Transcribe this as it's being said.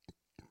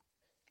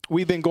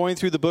We've been going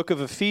through the book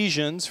of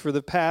Ephesians for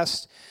the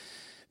past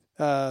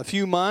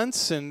few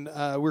months, and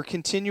we're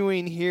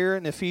continuing here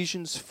in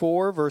Ephesians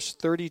 4, verse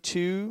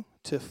 32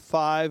 to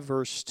 5,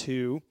 verse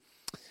 2.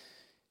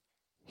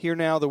 Hear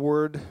now the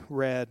word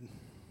read.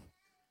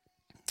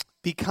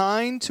 Be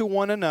kind to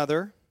one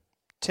another,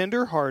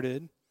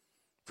 tender-hearted,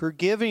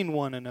 forgiving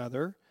one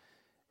another,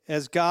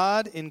 as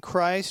God in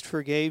Christ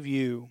forgave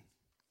you.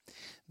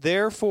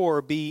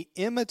 Therefore be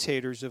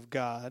imitators of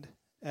God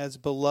as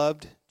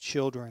beloved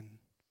children,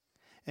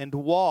 and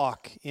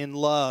walk in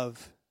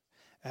love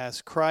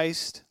as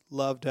Christ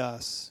loved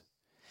us,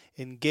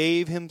 and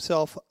gave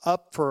himself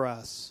up for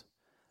us,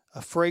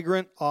 a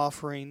fragrant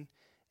offering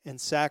and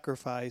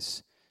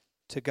sacrifice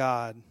to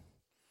God.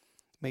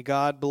 May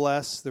God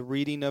bless the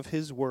reading of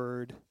his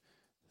word.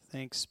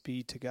 Thanks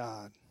be to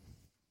God.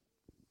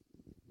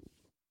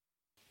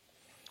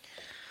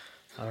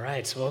 All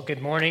right, well,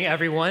 good morning,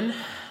 everyone.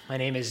 My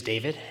name is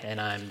David, and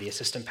I'm the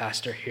assistant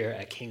pastor here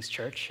at King's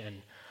Church,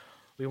 and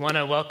we want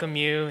to welcome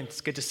you. It's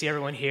good to see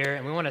everyone here,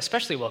 and we want to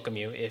especially welcome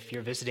you if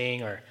you're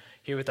visiting or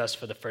here with us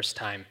for the first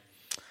time.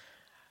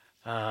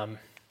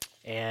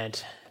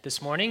 And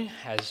this morning,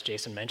 as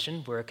Jason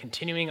mentioned, we're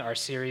continuing our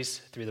series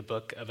through the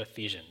book of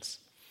Ephesians.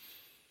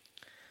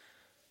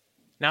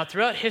 Now,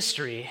 throughout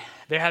history,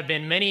 there have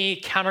been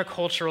many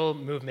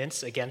countercultural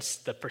movements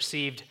against the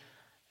perceived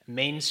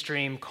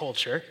mainstream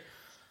culture.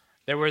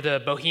 There were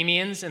the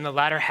Bohemians in the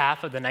latter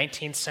half of the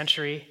 19th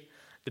century,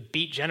 the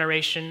Beat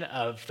generation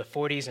of the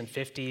 40s and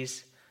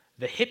 50s,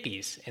 the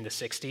hippies in the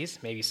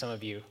 60s, maybe some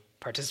of you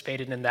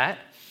participated in that,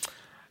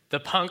 the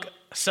punk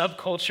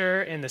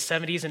subculture in the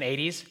 70s and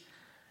 80s,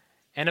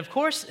 and of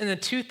course in the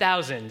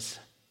 2000s,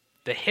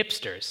 the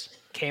hipsters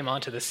came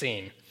onto the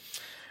scene.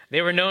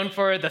 They were known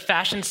for the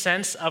fashion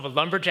sense of a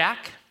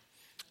lumberjack,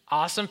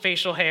 awesome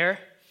facial hair,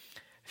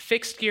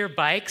 fixed gear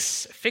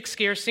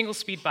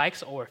single-speed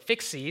bikes, or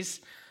fixies,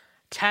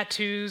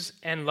 tattoos,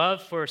 and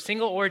love for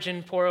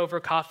single-origin pour-over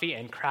coffee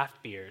and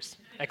craft beers,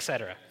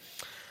 etc.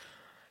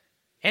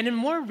 And in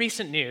more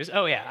recent news,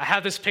 I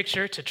have this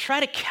picture to try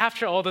to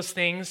capture all those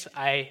things.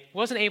 I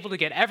wasn't able to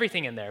get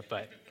everything in there,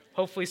 but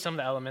hopefully some of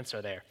the elements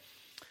are there.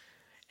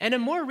 And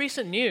in more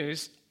recent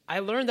news, I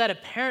learned that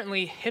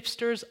apparently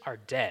hipsters are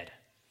dead.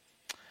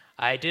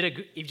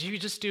 If you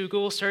just do a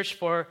Google search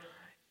for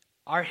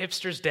 "Are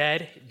hipsters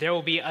dead?" there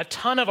will be a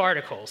ton of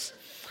articles.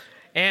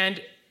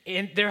 And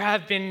there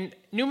have been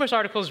numerous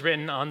articles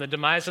written on the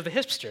demise of the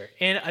hipster.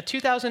 In a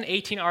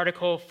 2018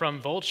 article from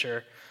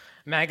Vulture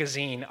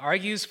magazine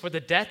argues for the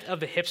death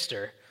of the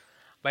hipster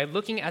by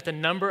looking at the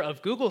number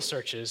of Google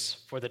searches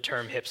for the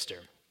term hipster.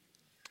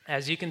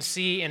 As you can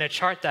see in a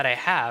chart that I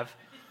have,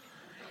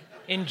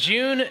 in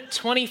June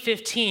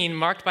 2015,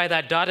 marked by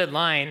that dotted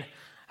line,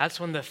 that's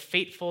when the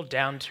fateful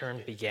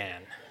downturn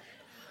began.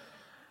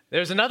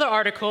 There's another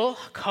article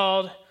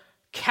called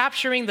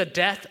Capturing the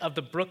Death of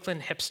the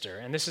Brooklyn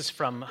Hipster, and this is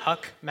from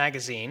Huck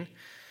magazine,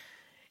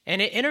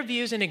 and it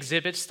interviews and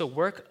exhibits the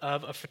work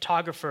of a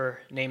photographer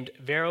named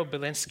Vero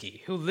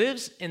Belinsky, who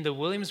lives in the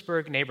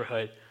Williamsburg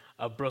neighborhood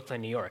of Brooklyn,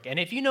 New York. And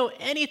if you know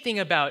anything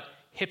about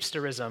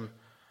hipsterism,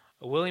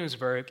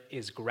 Williamsburg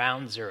is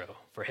ground zero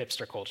for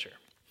hipster culture.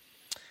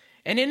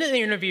 And in the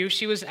interview,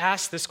 she was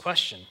asked this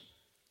question: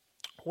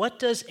 what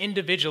does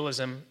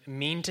individualism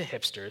mean to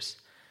hipsters,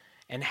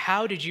 and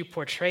how did you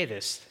portray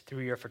this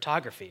through your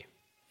photography?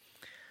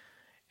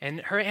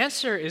 And her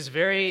answer is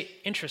very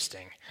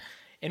interesting.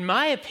 In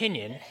my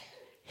opinion,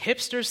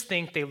 hipsters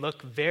think they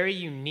look very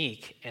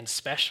unique and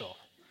special.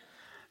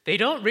 They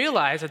don't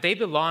realize that they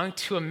belong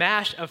to a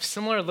mash of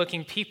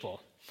similar-looking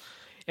people.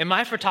 In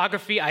my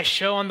photography, I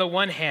show on the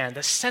one hand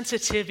the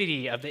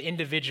sensitivity of the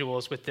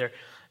individuals with their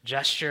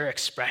gesture,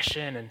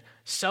 expression, and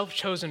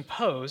self-chosen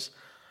pose,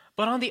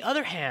 but on the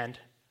other hand,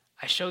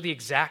 I show the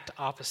exact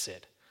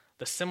opposite,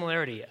 the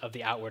similarity of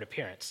the outward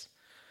appearance.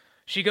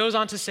 She goes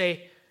on to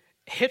say,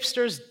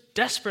 hipsters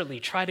desperately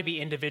try to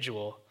be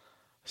individual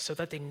so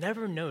that they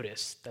never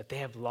notice that they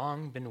have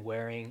long been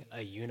wearing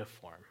a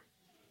uniform.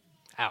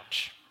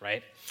 Ouch,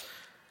 right?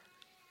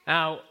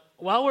 Now,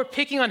 while we're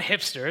picking on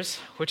hipsters,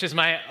 which is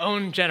my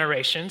own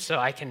generation, so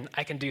I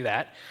can do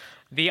that,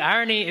 the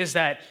irony is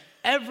that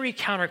every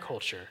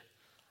counterculture,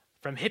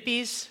 from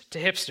hippies to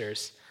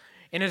hipsters,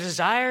 in a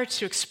desire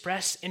to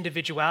express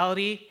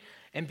individuality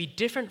and be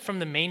different from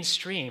the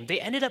mainstream, they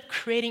ended up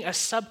creating a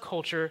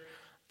subculture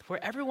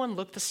where everyone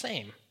looked the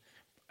same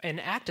and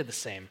acted the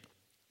same.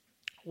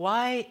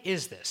 Why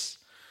is this?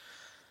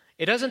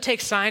 It doesn't take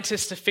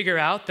scientists to figure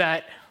out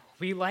that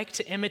we like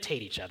to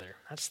imitate each other.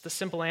 That's the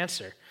simple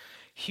answer.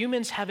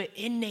 Humans have an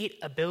innate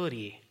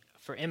ability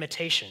for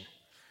imitation.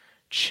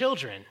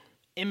 Children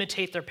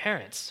imitate their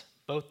parents,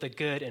 both the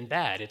good and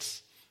bad.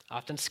 It's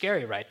often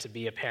scary, right, to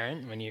be a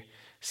parent when you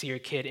see your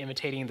kid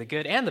imitating the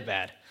good and the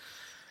bad.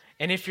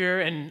 And if you're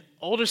an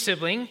older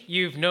sibling,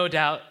 you've no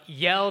doubt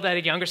yelled at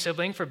a younger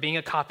sibling for being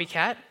a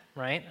copycat,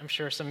 right? I'm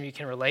sure some of you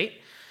can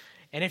relate.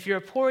 And if you're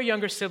a poor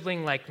younger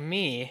sibling like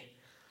me,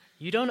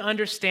 you don't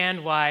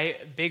understand why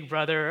big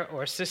brother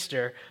or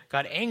sister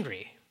got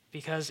angry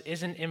because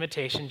isn't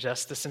imitation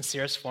just the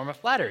sincerest form of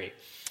flattery?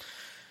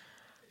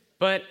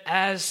 But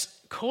as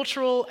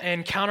cultural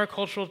and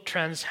countercultural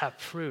trends have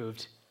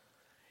proved,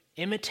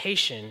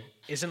 imitation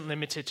isn't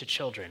limited to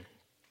children.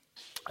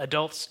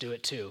 Adults do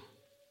it too.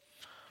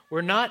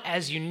 We're not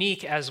as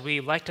unique as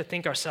we like to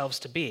think ourselves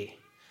to be.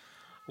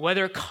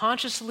 Whether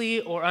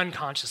consciously or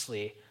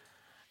unconsciously,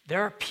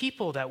 there are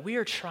people that we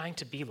are trying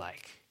to be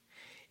like.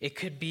 It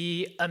could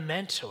be a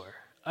mentor,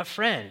 a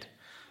friend,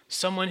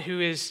 someone who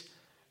is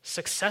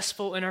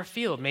successful in our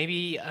field,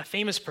 maybe a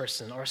famous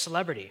person or a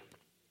celebrity.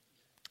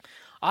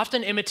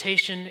 Often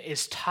imitation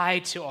is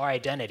tied to our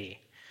identity.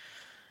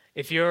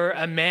 If you're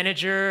a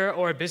manager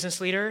or a business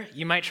leader,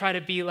 you might try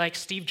to be like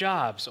Steve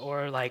Jobs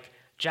or like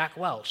Jack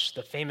Welch,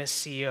 the famous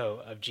CEO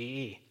of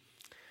GE.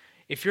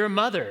 If you're a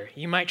mother,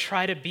 you might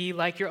try to be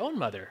like your own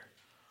mother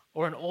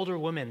or an older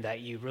woman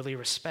that you really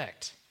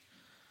respect.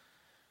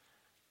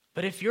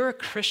 But if you're a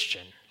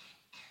Christian,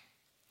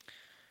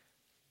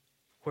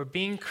 where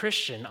being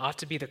Christian ought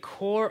to be the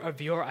core of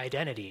your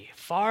identity,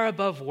 far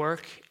above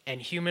work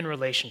and human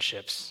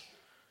relationships,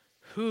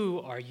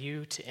 who are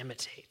you to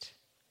imitate?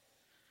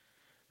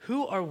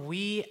 Who are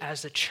we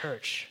as a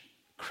church,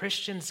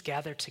 Christians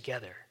gathered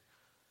together?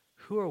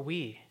 Who are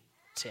we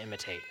to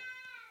imitate?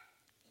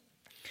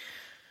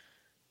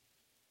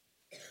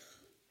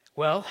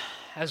 Well,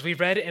 as we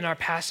read in our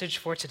passage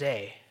for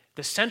today,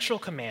 the central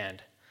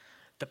command,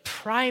 the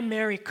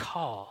primary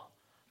call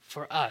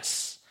for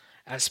us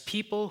as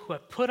people who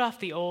have put off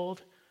the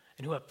old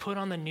and who have put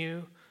on the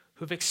new,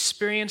 who've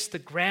experienced the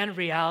grand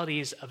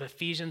realities of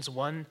Ephesians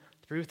 1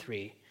 through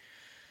 3,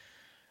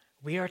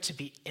 we are to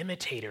be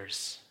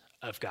imitators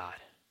of God.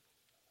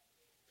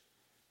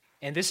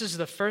 And this is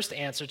the first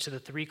answer to the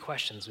three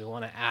questions we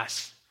want to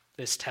ask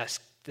this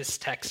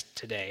text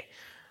today.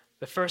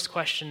 The first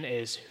question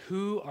is,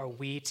 who are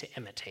we to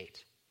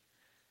imitate?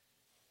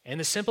 And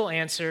the simple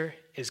answer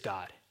is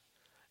God.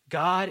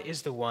 God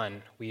is the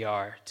one we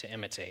are to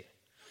imitate.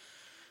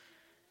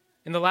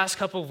 In the last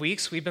couple of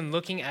weeks, we've been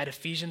looking at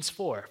Ephesians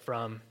 4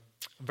 from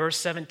verse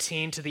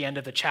 17 to the end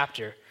of the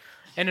chapter.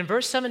 And in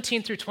verse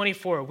 17 through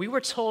 24, we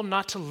were told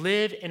not to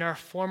live in our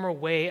former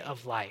way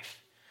of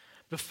life.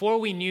 Before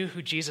we knew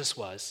who Jesus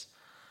was,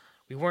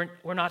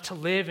 we're not to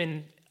live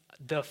in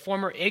the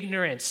former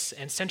ignorance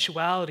and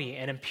sensuality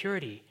and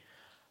impurity,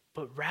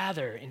 but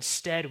rather,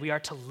 instead, we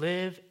are to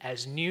live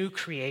as new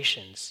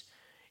creations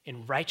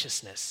in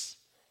righteousness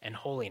and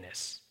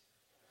holiness.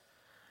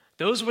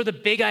 Those were the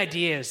big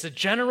ideas, the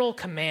general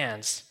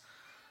commands.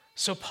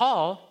 So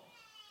Paul,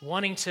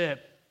 wanting to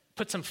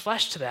put some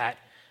flesh to that,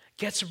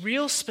 gets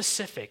real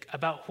specific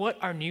about what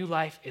our new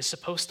life is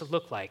supposed to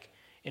look like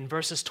in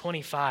verses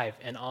 25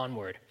 and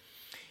onward.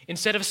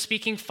 Instead of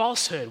speaking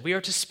falsehood, we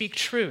are to speak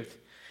truth.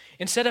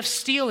 Instead of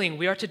stealing,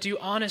 we are to do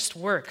honest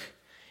work.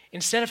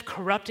 Instead of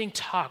corrupting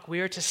talk, we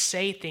are to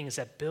say things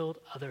that build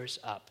others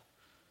up.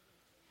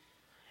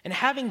 And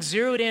having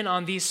zeroed in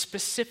on these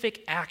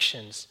specific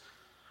actions,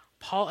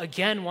 Paul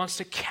again wants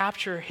to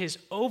capture his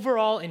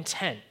overall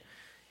intent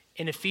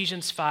in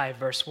Ephesians 5,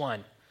 verse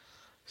 1.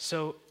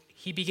 So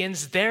he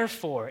begins,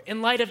 therefore,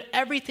 in light of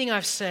everything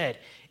I've said,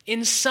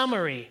 in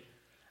summary,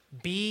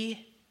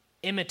 be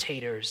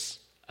imitators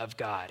of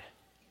God.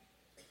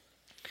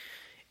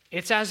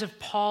 It's as if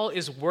Paul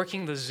is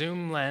working the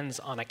zoom lens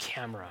on a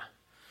camera.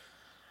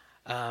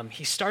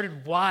 He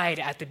started wide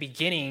at the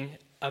beginning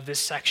of this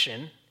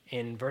section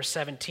in verse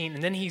 17,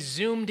 and then he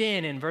zoomed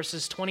in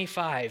verses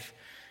 25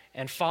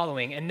 and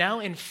following. And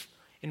now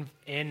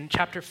in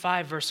chapter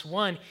 5, verse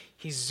 1,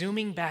 he's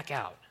zooming back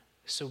out.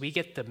 So we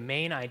get the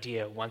main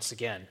idea once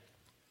again.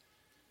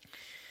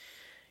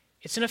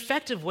 It's an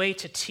effective way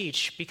to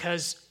teach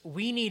because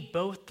we need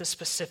both the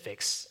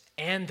specifics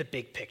and the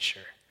big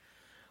picture.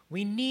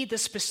 We need the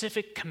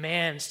specific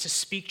commands to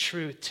speak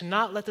truth, to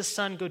not let the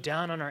sun go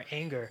down on our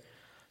anger,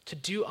 to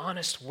do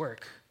honest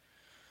work,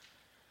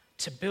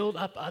 to build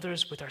up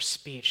others with our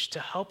speech, to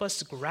help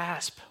us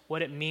grasp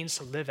what it means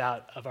to live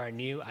out of our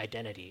new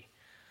identity.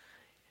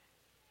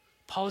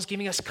 Paul is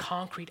giving us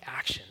concrete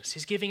actions.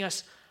 He's giving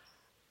us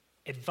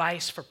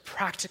advice for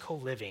practical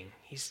living.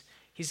 He's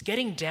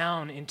getting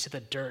down into the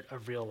dirt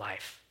of real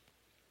life.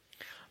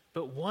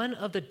 But one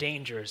of the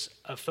dangers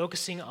of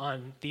focusing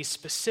on these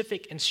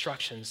specific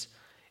instructions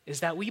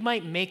is that we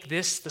might make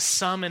this the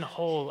sum and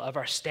whole of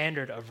our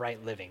standard of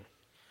right living.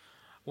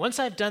 Once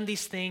I've done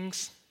these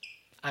things,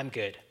 I'm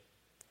good.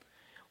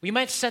 We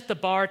might set the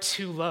bar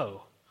too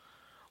low.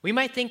 We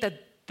might think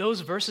that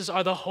those verses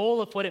are the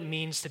whole of what it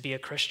means to be a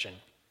Christian.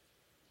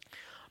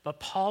 But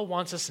Paul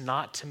wants us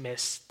not to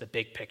miss the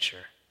big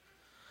picture.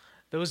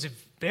 Those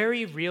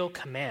very real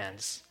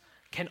commands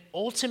can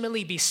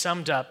ultimately be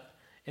summed up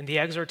in the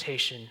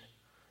exhortation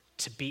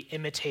to be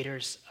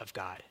imitators of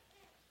God.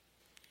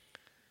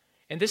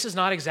 And this is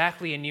not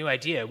exactly a new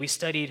idea. We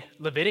studied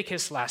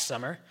Leviticus last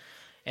summer,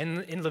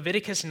 and in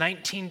Leviticus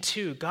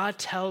 19:2, God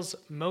tells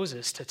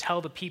Moses to tell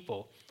the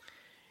people,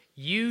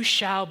 "You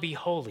shall be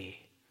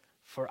holy,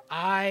 for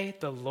I,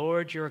 the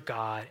Lord your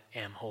God,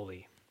 am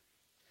holy."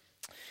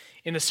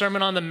 In the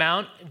Sermon on the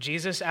Mount,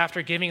 Jesus,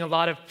 after giving a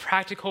lot of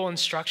practical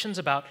instructions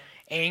about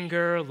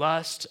anger,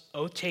 lust,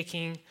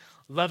 oath-taking,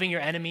 loving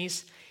your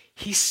enemies,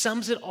 he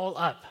sums it all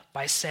up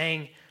by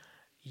saying,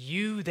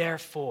 "You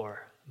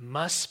therefore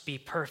must be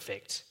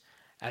perfect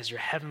as your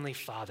heavenly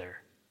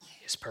Father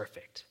is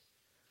perfect."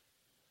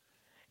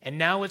 And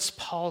now it's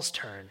Paul's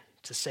turn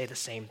to say the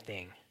same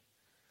thing.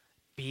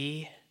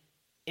 Be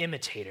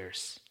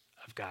imitators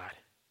of God.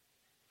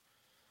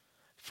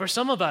 For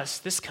some of us,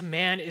 this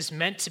command is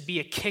meant to be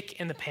a kick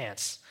in the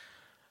pants.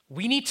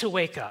 We need to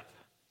wake up.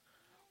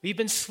 We've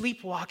been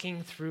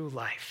sleepwalking through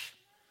life.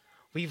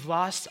 We've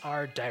lost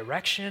our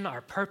direction,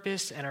 our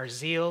purpose, and our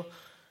zeal,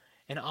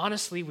 and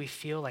honestly, we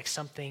feel like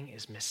something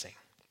is missing.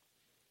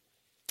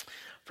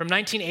 From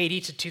 1980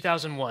 to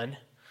 2001,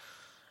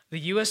 the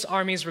U.S.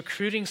 Army's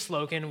recruiting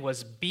slogan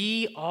was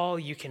 "Be all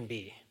you can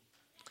be."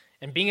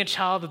 And being a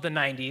child of the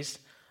 90s,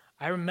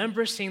 I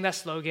remember seeing that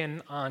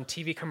slogan on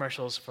TV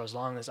commercials for as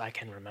long as I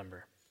can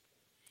remember.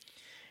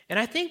 And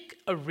I think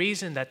a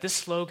reason that this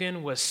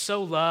slogan was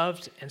so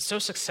loved and so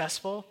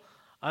successful,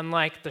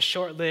 unlike the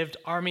short-lived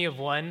Army of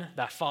One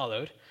that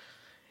followed,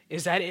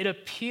 is that it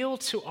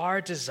appealed to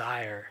our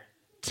desire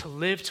to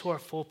live to our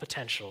full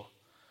potential,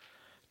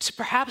 to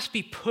perhaps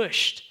be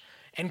pushed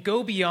and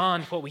go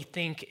beyond what we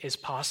think is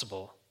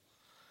possible.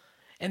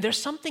 And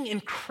there's something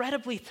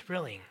incredibly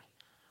thrilling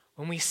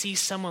when we see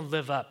someone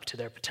live up to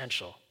their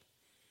potential.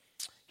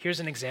 Here's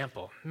an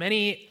example.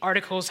 Many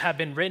articles have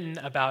been written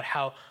about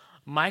how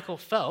Michael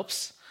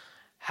Phelps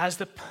has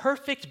the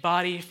perfect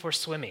body for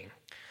swimming,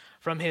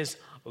 from his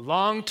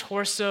long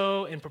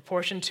torso in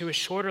proportion to his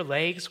shorter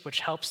legs,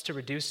 which helps to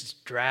reduce his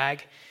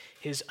drag,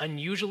 his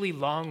unusually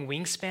long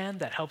wingspan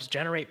that helps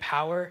generate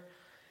power,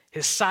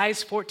 his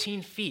size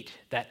 14 feet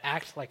that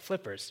act like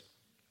flippers.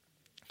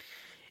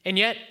 And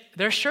yet,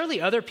 there are surely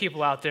other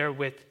people out there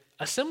with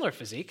a similar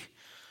physique.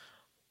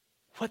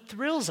 What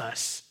thrills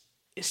us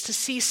is to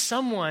see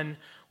someone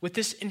with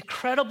this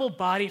incredible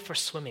body for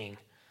swimming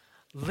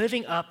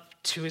living up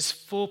to his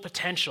full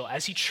potential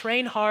as he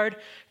trained hard,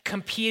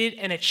 competed,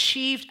 and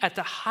achieved at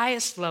the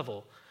highest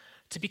level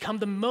to become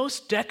the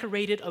most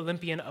decorated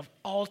Olympian of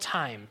all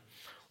time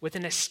with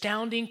an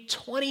astounding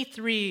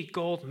 23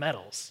 gold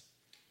medals.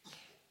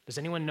 Does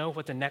anyone know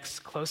what the next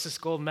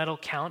closest gold medal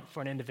count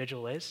for an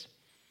individual is?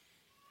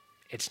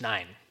 It's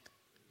 9.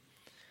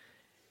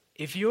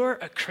 If you're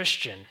a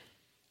Christian,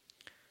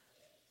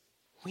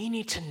 we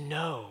need to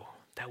know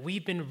that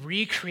we've been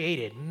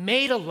recreated,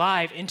 made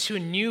alive into a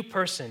new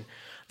person.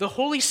 The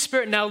Holy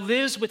Spirit now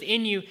lives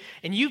within you,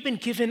 and you've been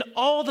given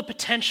all the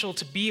potential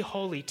to be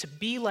holy, to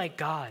be like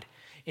God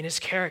in his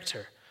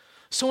character.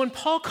 So when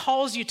Paul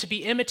calls you to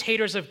be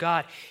imitators of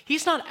God,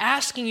 he's not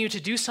asking you to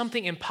do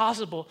something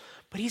impossible,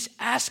 but he's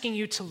asking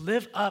you to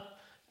live up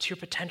to your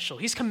potential.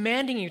 He's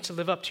commanding you to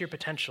live up to your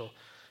potential,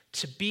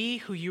 to be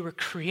who you were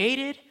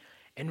created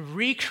and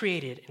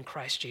recreated in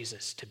Christ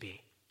Jesus to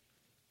be.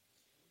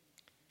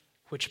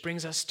 Which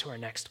brings us to our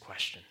next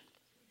question.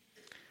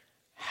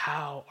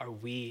 How are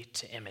we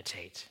to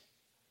imitate?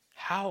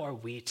 How are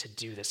we to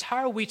do this? How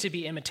are we to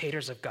be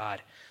imitators of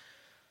God?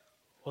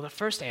 Well, the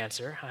first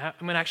answer, I'm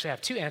going to actually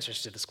have 2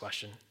 answers to this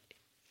question,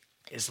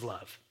 is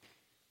love.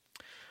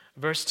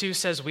 Verse 2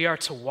 says we are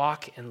to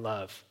walk in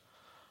love.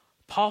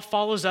 Paul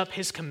follows up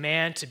his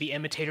command to be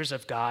imitators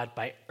of God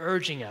by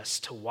urging us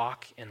to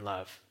walk in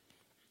love.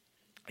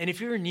 And if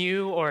you're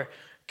new or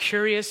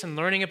curious and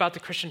learning about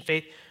the Christian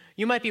faith,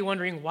 you might be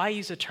wondering, why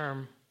use the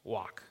term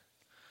walk?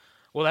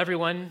 Well,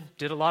 everyone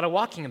did a lot of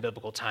walking in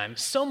biblical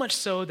times, so much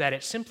so that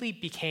it simply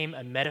became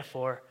a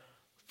metaphor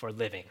for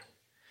living.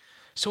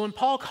 So when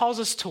Paul calls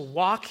us to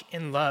walk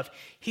in love,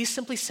 he's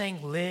simply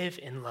saying live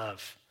in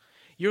love.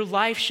 Your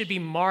life should be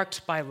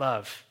marked by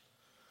love.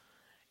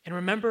 And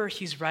remember,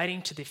 he's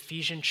writing to the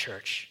Ephesian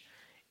church.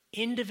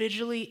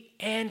 Individually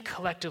and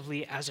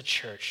collectively as a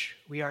church,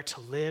 we are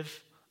to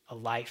live a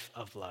life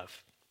of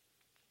love.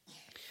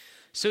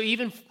 So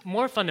even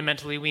more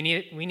fundamentally, we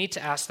need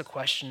to ask the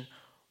question,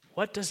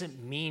 what does it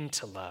mean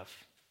to love?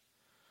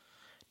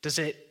 Does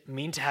it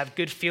mean to have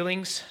good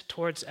feelings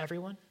towards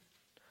everyone?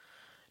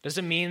 Does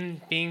it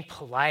mean being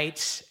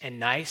polite and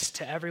nice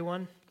to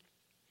everyone?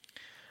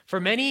 For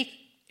many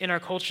in our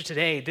culture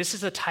today, this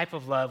is the type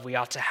of love we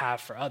ought to have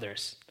for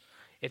others.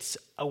 It's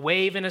a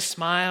wave and a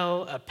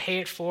smile, a pay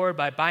it forward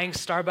by buying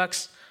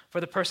Starbucks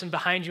for the person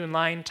behind you in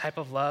line type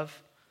of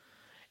love.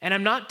 And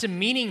I'm not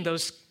demeaning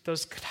those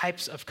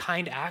types of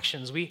kind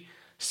actions. We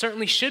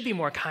certainly should be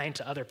more kind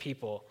to other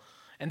people,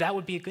 and that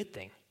would be a good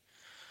thing.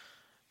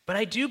 But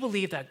I do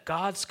believe that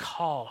God's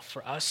call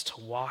for us to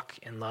walk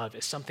in love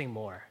is something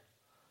more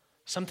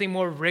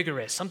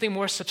rigorous, something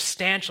more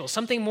substantial,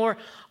 something more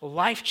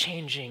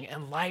life-changing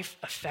and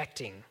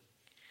life-affecting.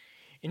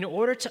 In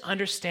order to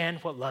understand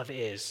what love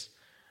is,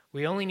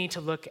 we only need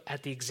to look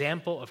at the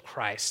example of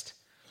Christ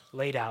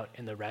laid out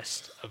in the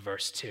rest of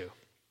verse 2.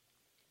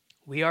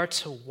 We are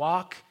to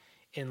walk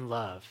in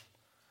love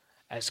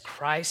as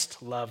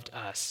Christ loved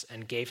us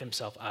and gave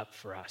himself up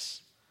for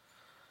us.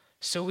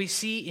 So we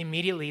see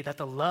immediately that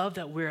the love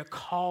that we're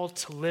called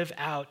to live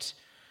out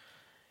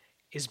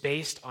is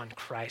based on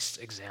Christ's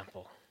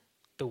example.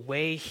 The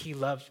way he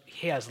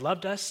has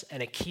loved us,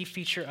 and a key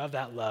feature of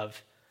that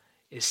love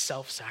is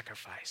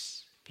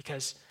self-sacrifice,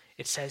 because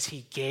it says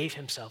he gave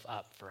himself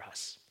up for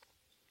us.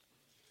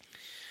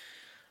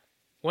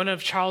 One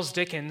of Charles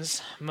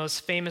Dickens'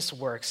 most famous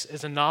works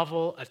is a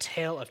novel, A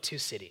Tale of Two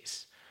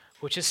Cities,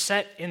 which is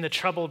set in the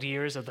troubled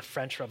years of the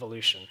French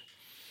Revolution.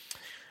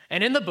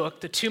 And in the book,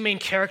 the two main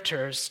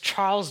characters,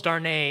 Charles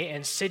Darnay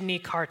and Sidney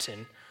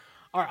Carton,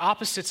 are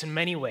opposites in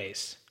many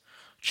ways.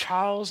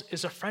 Charles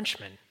is a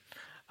Frenchman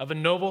of a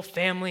noble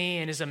family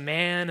and is a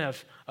man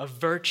of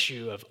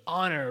virtue, of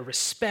honor,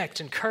 respect,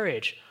 and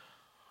courage,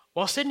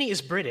 while Sidney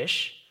is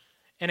British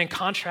and in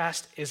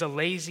contrast is a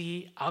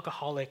lazy,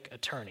 alcoholic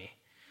attorney.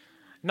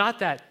 Not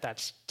that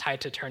that's tied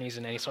to attorneys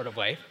in any sort of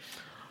way.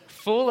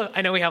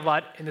 I know we have a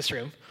lot in this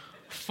room,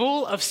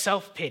 full of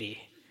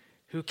self-pity,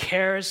 who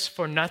cares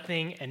for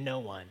nothing and no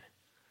one.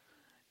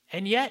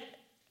 And yet,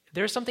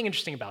 there's something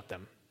interesting about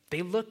them.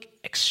 They look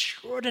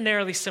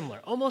extraordinarily similar,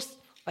 almost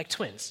like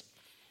twins.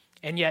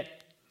 And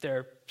yet,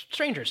 they're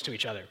strangers to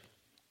each other.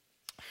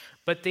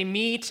 But they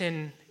meet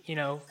and,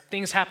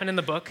 things happen in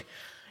the book.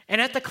 And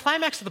at the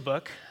climax of the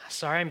book,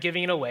 sorry, I'm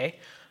giving it away,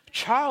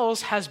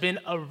 Charles has been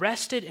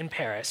arrested in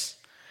Paris,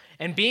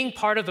 and being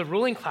part of the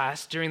ruling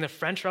class during the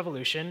French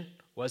Revolution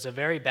was a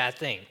very bad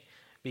thing,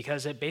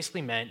 because it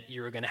basically meant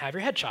you were going to have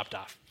your head chopped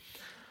off.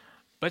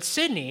 But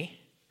Sidney,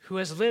 who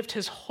has lived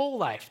his whole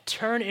life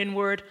turned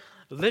inward,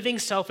 living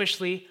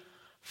selfishly,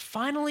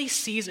 finally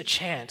sees a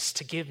chance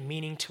to give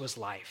meaning to his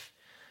life,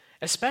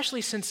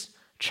 especially since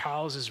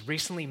Charles is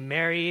recently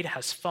married,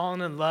 has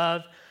fallen in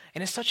love,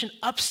 and is such an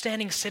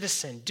upstanding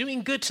citizen,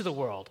 doing good to the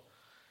world.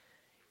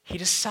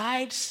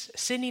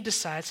 Sidney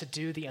decides to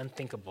do the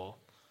unthinkable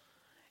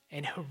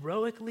and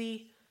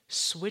heroically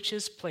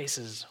switches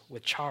places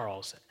with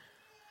Charles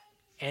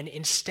and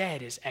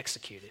instead is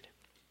executed.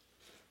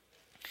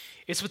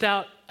 It's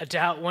without a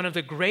doubt one of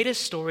the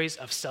greatest stories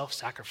of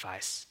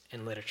self-sacrifice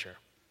in literature.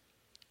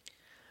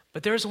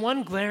 But there's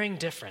one glaring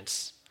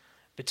difference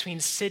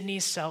between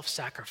Sidney's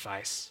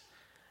self-sacrifice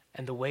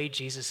and the way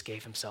Jesus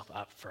gave himself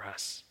up for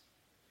us.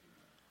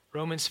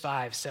 Romans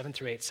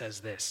 5:7-8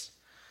 says this,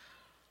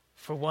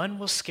 "For one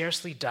will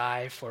scarcely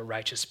die for a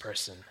righteous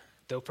person,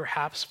 though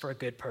perhaps for a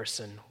good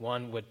person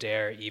one would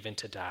dare even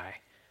to die.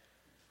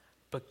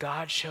 But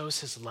God shows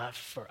his love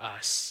for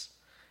us,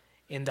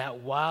 in that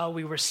while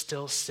we were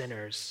still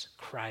sinners,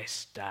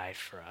 Christ died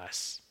for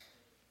us."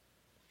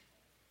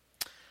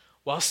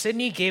 While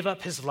Sidney gave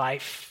up his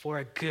life for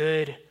a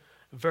good,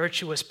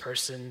 virtuous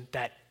person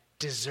that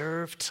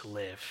deserved to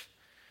live,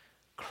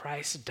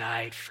 Christ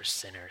died for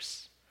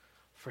sinners,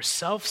 for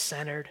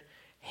self-centered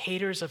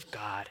haters of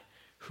God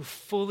who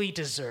fully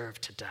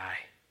deserve to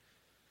die.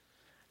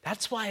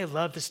 That's why I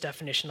love this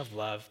definition of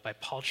love by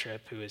Paul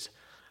Tripp, who is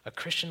a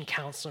Christian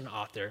counselor and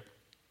author.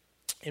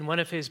 In one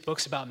of his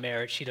books about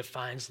marriage, he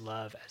defines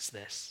love as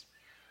this: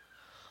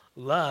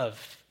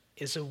 love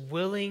is a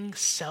willing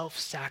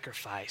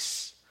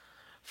self-sacrifice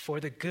for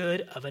the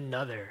good of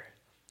another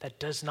that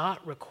does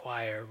not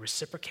require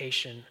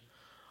reciprocation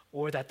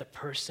or that the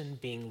person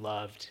being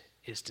loved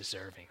is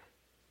deserving.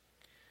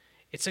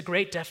 It's a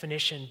great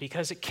definition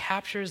because it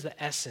captures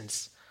the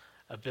essence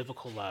of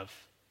biblical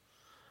love.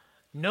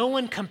 No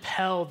one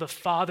compelled the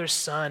Father,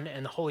 Son,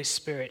 and the Holy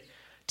Spirit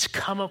to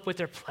come up with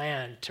their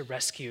plan to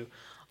rescue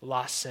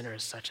lost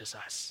sinners such as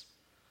us.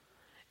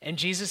 And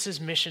Jesus'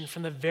 mission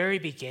from the very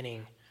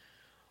beginning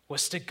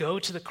was to go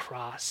to the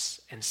cross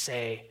and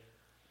say,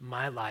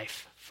 "My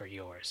life for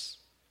yours."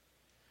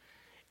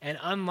 And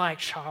unlike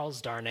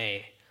Charles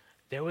Darnay,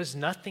 there was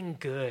nothing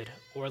good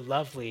or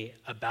lovely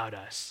about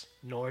us,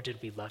 nor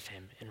did we love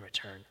him in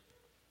return.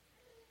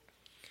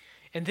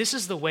 And this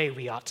is the way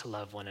we ought to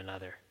love one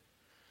another.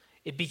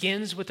 It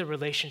begins with the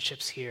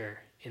relationships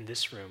here in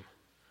this room,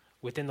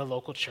 within the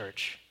local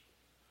church.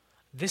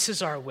 This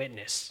is our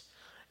witness.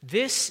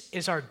 This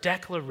is our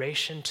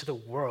declaration to the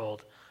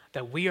world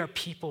that we are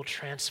people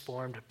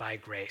transformed by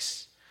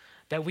grace,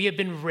 that we have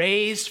been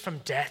raised from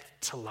death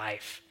to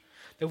life,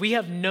 that we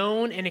have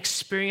known and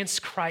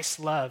experienced Christ's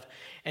love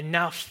and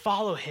now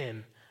follow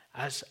him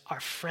as our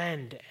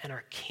friend and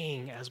our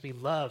king as we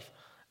love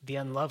the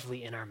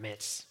unlovely in our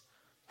midst,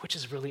 which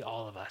is really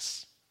all of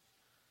us.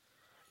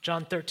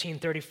 John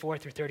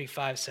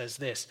 13:34-35 says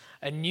this,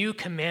 "A new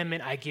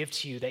commandment I give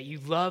to you, that you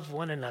love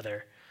one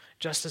another,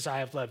 just as I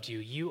have loved you.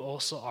 You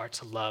also are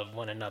to love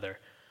one another.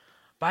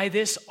 By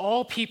this,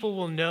 all people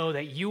will know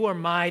that you are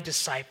my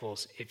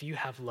disciples, if you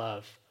have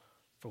love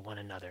for one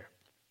another."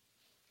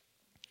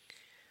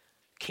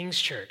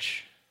 King's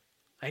Church,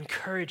 I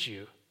encourage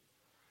you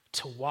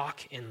to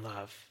walk in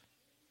love.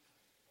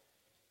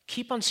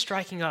 Keep on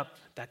striking up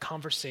that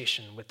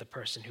conversation with the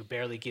person who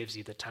barely gives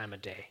you the time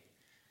of day.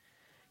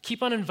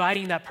 Keep on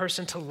inviting that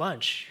person to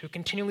lunch who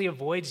continually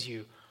avoids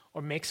you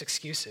or makes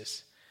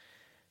excuses.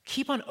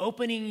 Keep on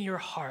opening your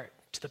heart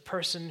to the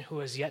person who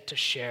has yet to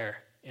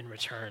share in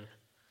return.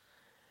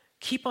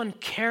 Keep on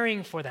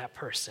caring for that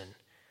person,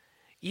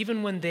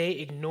 even when they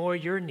ignore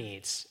your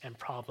needs and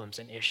problems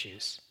and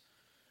issues.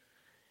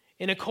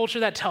 in a culture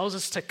that tells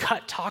us to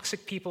cut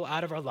toxic people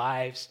out of our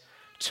lives,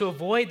 to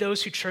avoid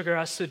those who trigger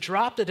us, to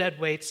drop the dead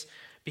weights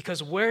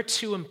because we're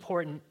too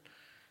important,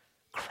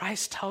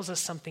 Christ tells us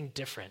something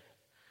different.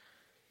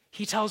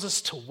 He tells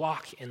us to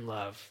walk in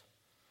love.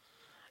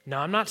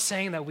 Now, I'm not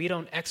saying that we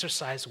don't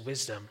exercise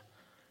wisdom,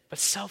 but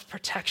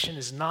self-protection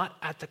is not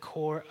at the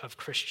core of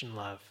Christian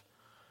love.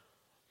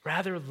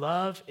 Rather,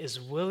 love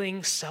is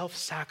willing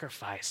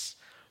self-sacrifice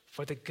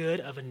for the good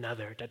of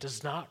another that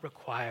does not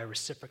require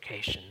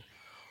reciprocation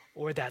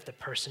or that the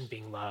person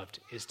being loved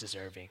is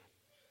deserving,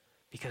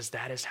 because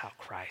that is how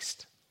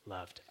Christ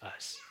loved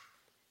us.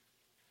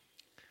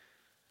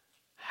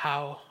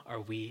 How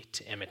are we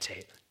to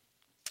imitate?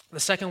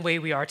 The second way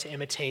we are to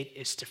imitate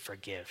is to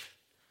forgive.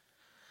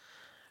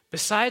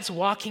 Besides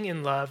walking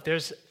in love,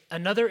 there's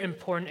another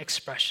important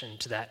expression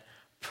to that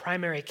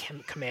primary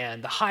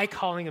command, the high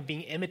calling of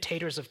being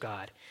imitators of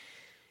God.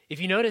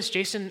 If you notice,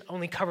 Jason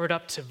only covered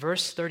up to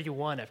verse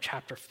 31 of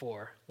chapter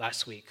 4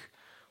 last week,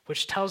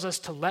 which tells us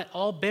to let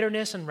all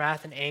bitterness and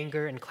wrath and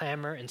anger and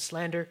clamor and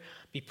slander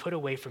be put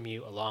away from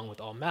you along with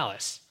all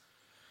malice.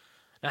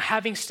 Now,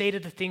 having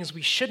stated the things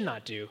we should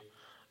not do,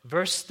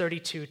 verse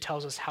 32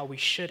 tells us how we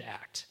should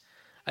act.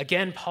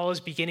 Again, Paul is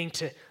beginning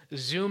to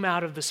zoom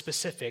out of the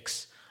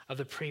specifics of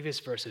the previous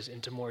verses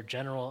into more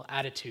general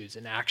attitudes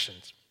and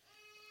actions.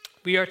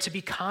 We are to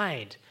be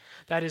kind,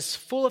 that is,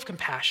 full of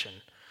compassion.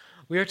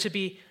 We are to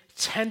be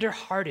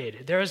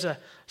tender-hearted. There is a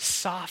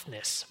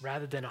softness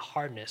rather than a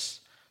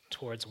hardness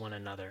towards one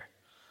another.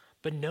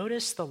 But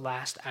notice the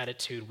last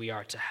attitude we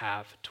are to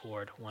have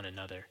toward one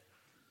another.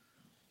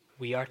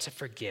 We are to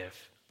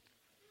forgive.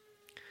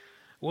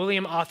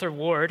 William Arthur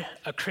Ward,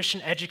 a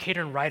Christian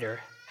educator and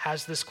writer,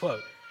 has this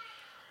quote: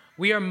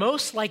 "We are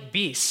most like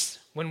beasts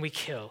when we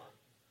kill.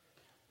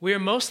 We are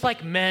most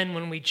like men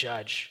when we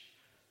judge.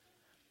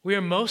 We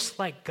are most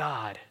like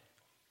God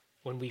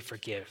when we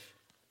forgive."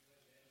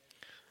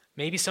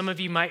 Maybe some of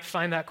you might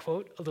find that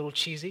quote a little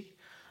cheesy,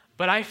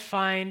 but I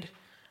find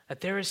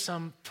that there is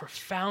some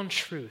profound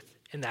truth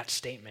in that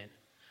statement,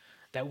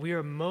 that we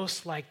are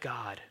most like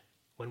God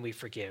when we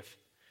forgive.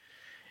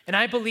 And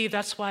I believe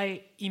that's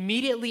why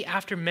immediately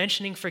after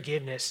mentioning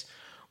forgiveness,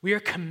 we are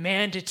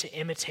commanded to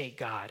imitate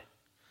God.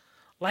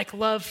 Like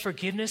love,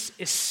 forgiveness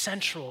is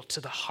central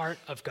to the heart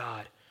of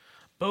God,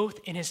 both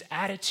in his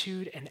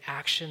attitude and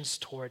actions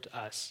toward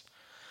us.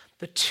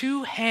 The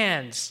two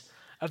hands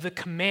of the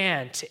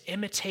command to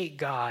imitate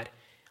God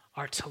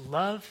are to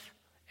love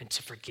and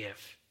to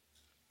forgive.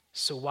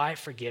 So why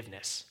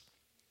forgiveness?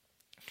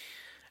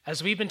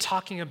 As we've been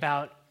talking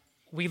about,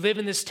 we live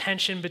in this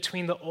tension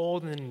between the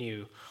old and the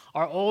new.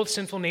 Our old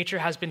sinful nature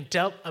has been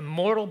dealt a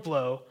mortal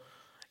blow,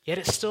 yet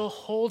it still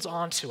holds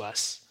on to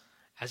us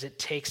as it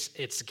takes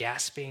its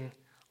gasping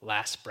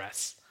last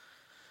breaths.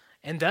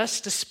 And thus,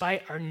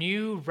 despite our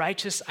new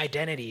righteous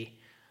identity,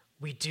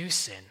 we do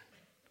sin.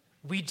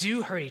 We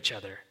do hurt each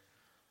other,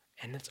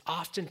 and it's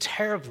often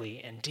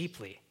terribly and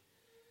deeply.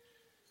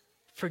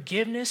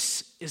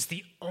 Forgiveness is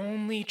the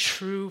only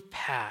true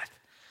path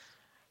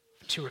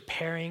to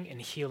repairing and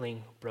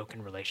healing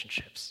broken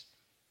relationships.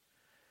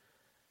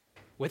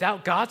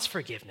 Without God's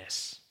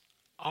forgiveness,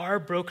 our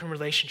broken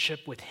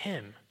relationship with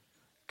him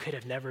could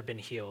have never been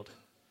healed.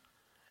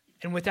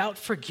 And without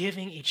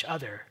forgiving each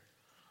other,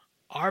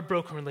 our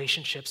broken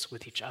relationships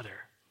with each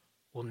other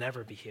will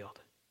never be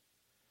healed.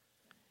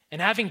 And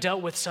having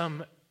dealt with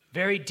some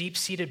very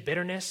deep-seated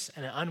bitterness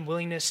and an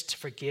unwillingness to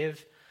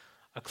forgive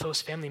a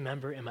close family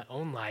member in my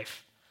own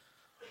life,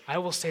 I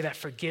will say that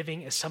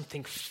forgiving is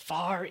something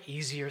far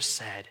easier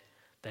said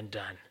than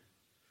done.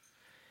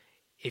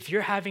 If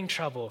you're having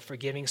trouble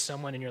forgiving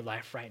someone in your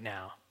life right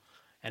now,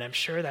 and I'm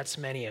sure that's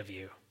many of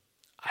you,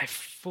 I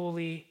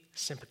fully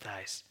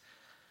sympathize.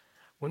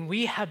 When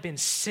we have been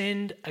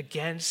sinned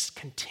against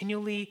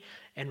continually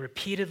and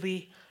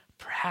repeatedly,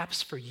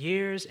 perhaps for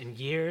years and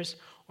years,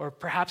 or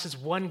perhaps as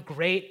one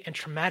great and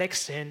traumatic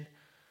sin,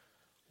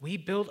 we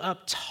build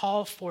up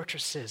tall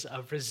fortresses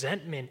of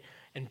resentment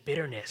and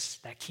bitterness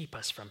that keep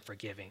us from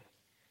forgiving.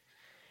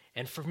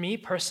 And for me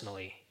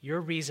personally, your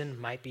reason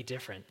might be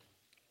different.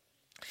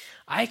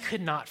 I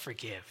could not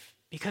forgive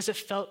because it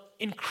felt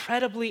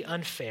incredibly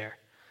unfair.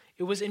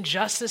 It was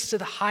injustice to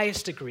the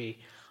highest degree.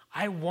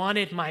 I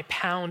wanted my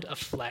pound of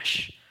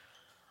flesh.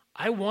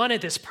 I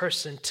wanted this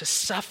person to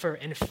suffer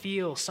and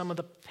feel some of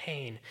the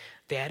pain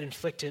they had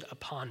inflicted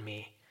upon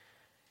me.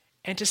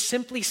 And to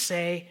simply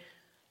say,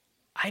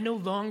 I no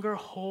longer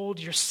hold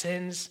your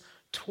sins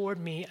toward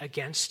me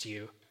against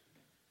you.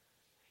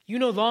 You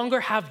no longer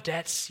have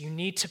debts you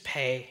need to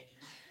pay.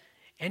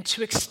 And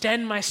to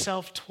extend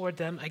myself toward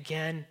them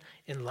again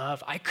in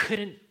love, I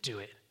couldn't do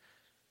it.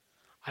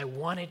 I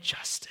wanted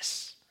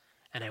justice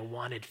and I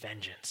wanted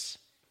vengeance.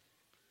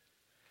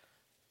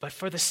 But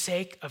for the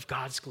sake of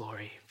God's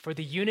glory, for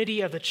the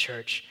unity of the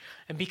church,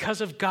 and because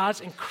of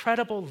God's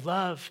incredible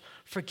love,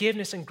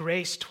 forgiveness, and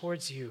grace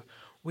towards you,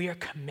 we are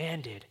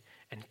commanded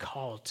and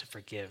called to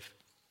forgive.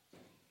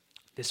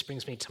 This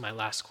brings me to my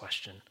last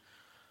question.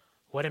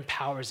 What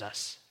empowers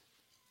us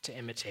to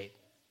imitate?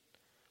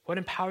 What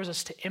empowers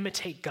us to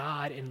imitate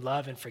God in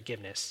love and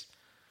forgiveness?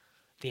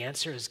 The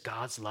answer is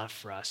God's love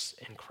for us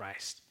in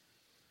Christ.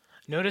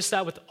 Notice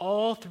that with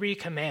all three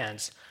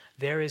commands,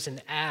 there is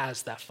an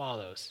as that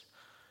follows.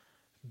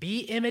 Be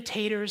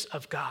imitators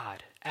of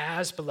God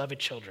as beloved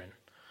children.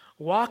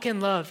 Walk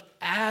in love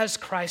as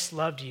Christ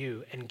loved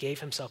you and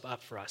gave himself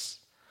up for us.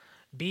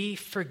 Be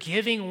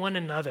forgiving one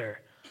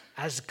another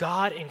as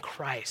God in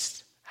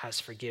Christ has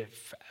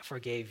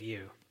forgave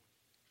you.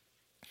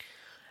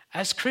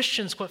 As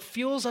Christians, what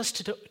fuels us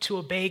to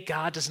obey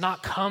God does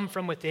not come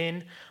from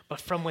within, but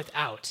from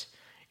without.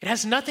 It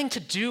has nothing to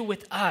do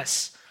with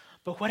us,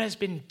 but what has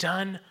been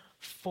done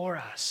for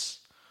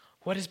us,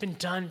 what has been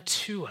done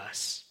to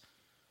us.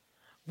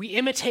 We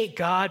imitate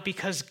God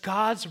because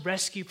God's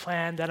rescue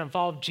plan that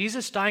involved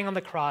Jesus dying on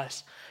the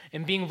cross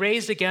and being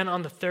raised again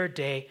on the third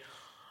day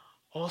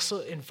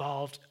also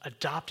involved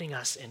adopting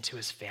us into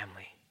his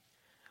family.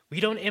 We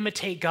don't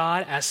imitate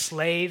God as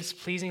slaves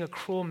pleasing a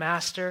cruel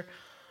master,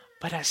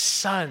 but as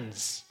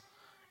sons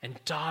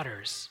and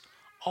daughters,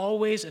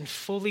 always and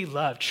fully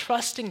loved,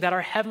 trusting that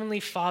our Heavenly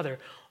Father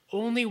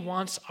only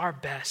wants our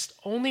best,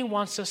 only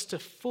wants us to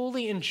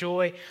fully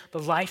enjoy the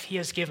life he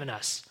has given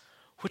us,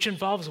 which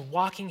involves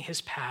walking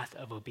his path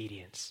of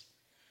obedience.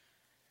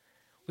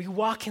 We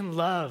walk in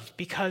love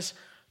because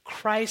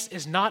Christ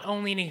is not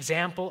only an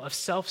example of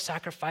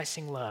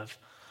self-sacrificing love,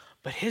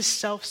 but his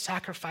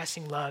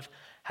self-sacrificing love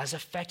has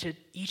affected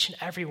each and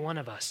every one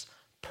of us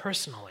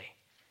personally.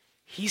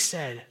 He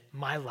said,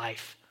 "My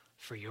life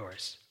for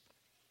yours."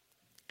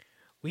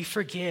 We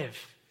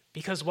forgive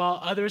because while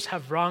others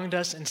have wronged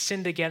us and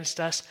sinned against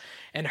us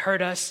and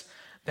hurt us,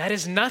 that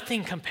is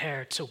nothing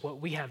compared to what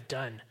we have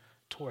done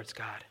towards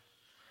God.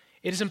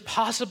 It is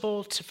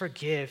impossible to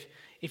forgive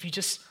if you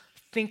just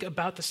think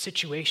about the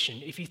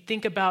situation, if you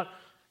think about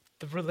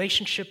the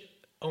relationship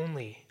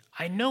only.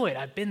 I know it,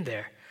 I've been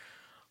there.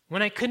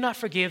 When I could not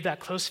forgive that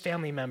close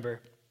family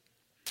member,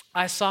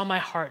 I saw my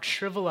heart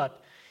shrivel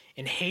up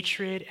in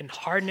hatred and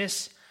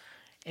hardness,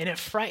 and it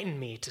frightened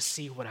me to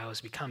see what I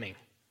was becoming.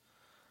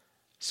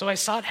 So I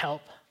sought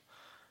help,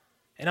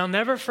 and I'll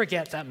never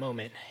forget that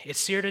moment. It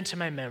seared into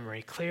my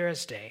memory, clear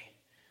as day,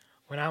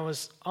 when I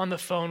was on the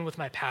phone with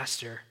my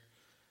pastor,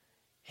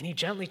 and he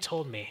gently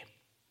told me,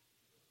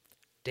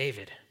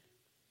 "David,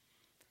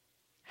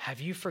 have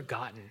you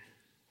forgotten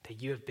that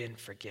you have been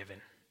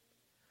forgiven?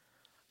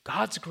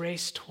 God's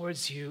grace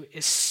towards you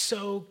is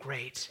so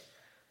great.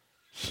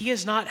 He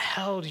has not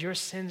held your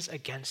sins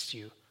against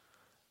you,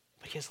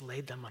 but he has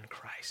laid them on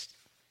Christ.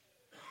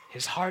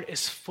 His heart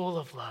is full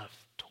of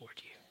love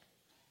toward you."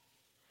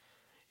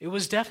 It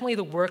was definitely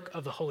the work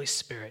of the Holy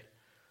Spirit,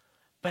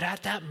 but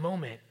at that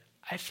moment,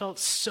 I felt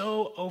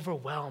so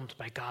overwhelmed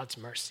by God's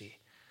mercy,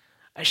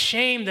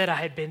 ashamed that I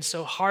had been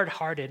so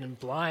hard-hearted and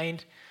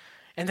blind,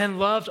 and then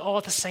loved all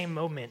at the same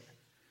moment.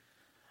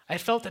 I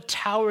felt the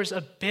towers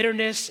of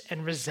bitterness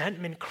and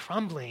resentment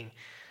crumbling,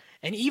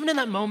 and even in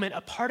that moment,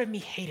 a part of me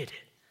hated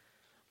it,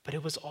 but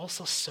it was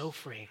also so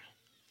freeing.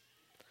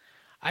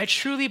 I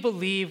truly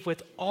believe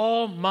with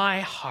all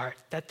my heart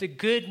that the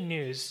good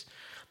news,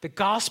 the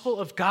gospel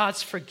of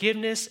God's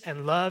forgiveness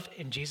and love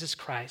in Jesus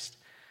Christ,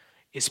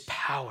 is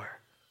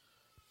power.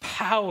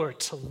 Power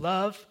to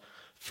love,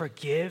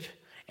 forgive,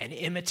 and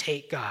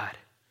imitate God.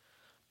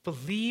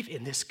 Believe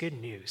in this good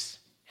news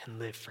and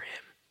live for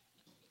him.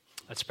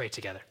 Let's pray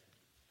together.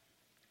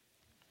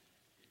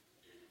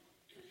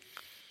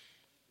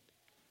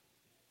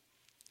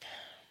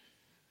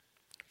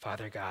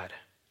 Father God,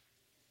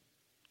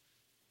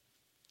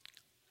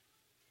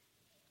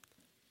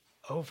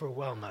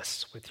 overwhelm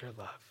us with your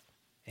love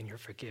and your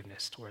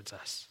forgiveness towards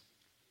us.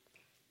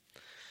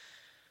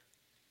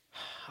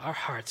 Our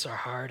hearts are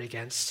hard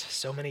against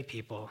so many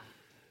people,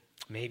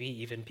 maybe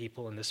even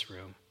people in this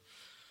room,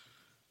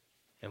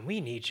 and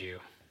we need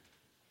you.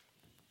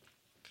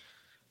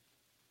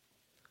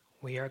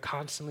 We are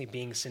constantly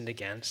being sinned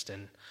against,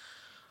 and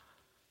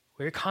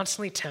we're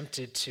constantly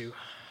tempted to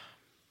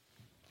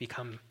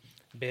become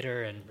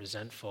bitter and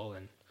resentful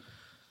and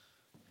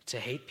to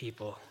hate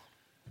people.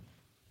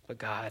 But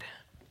God,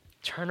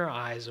 turn our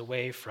eyes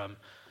away from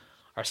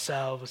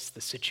ourselves, the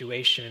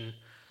situation,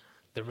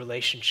 the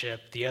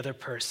relationship, the other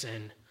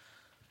person,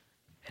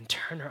 and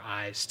turn our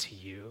eyes to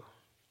you.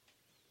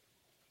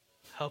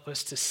 Help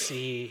us to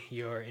see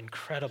your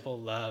incredible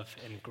love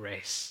and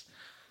grace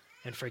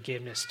and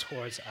forgiveness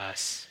towards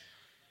us.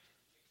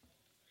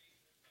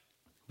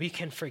 We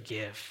can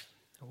forgive,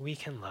 we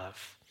can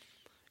love,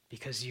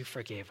 because you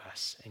forgave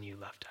us and you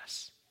loved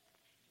us.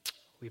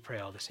 We pray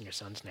all this in your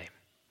Son's name.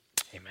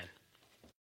 Amen.